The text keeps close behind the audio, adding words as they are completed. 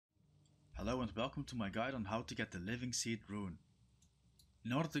Hello and welcome to my guide on how to get the Living Seed Rune.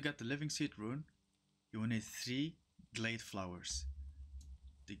 In order to get the Living Seed Rune, you will need 3 Glade Flowers.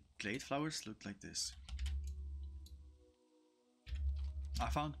 The Glade Flowers look like this. I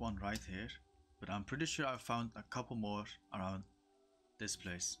found one right here, but I'm pretty sure I found a couple more around this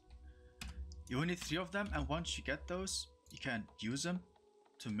place. You will need 3 of them, and once you get those, you can use them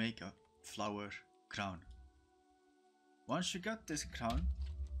to make a flower crown. Once you got this crown,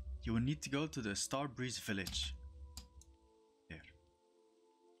 you will need to go to the Starbreeze village. Here.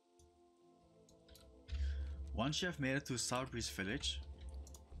 Once you have made it to Starbreeze village,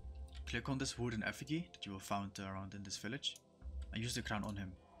 click on this Wooden Effigy that you will find around in this village and use the crown on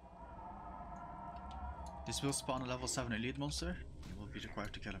him. This will spawn a level 7 elite monster. You will be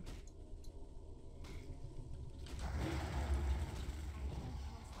required to kill him.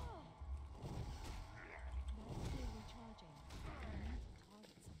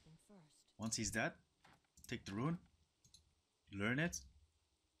 Once he's dead, take the rune, learn it,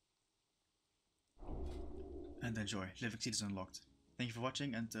 and enjoy. Living Seed is unlocked. Thank you for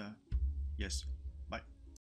watching, and yes.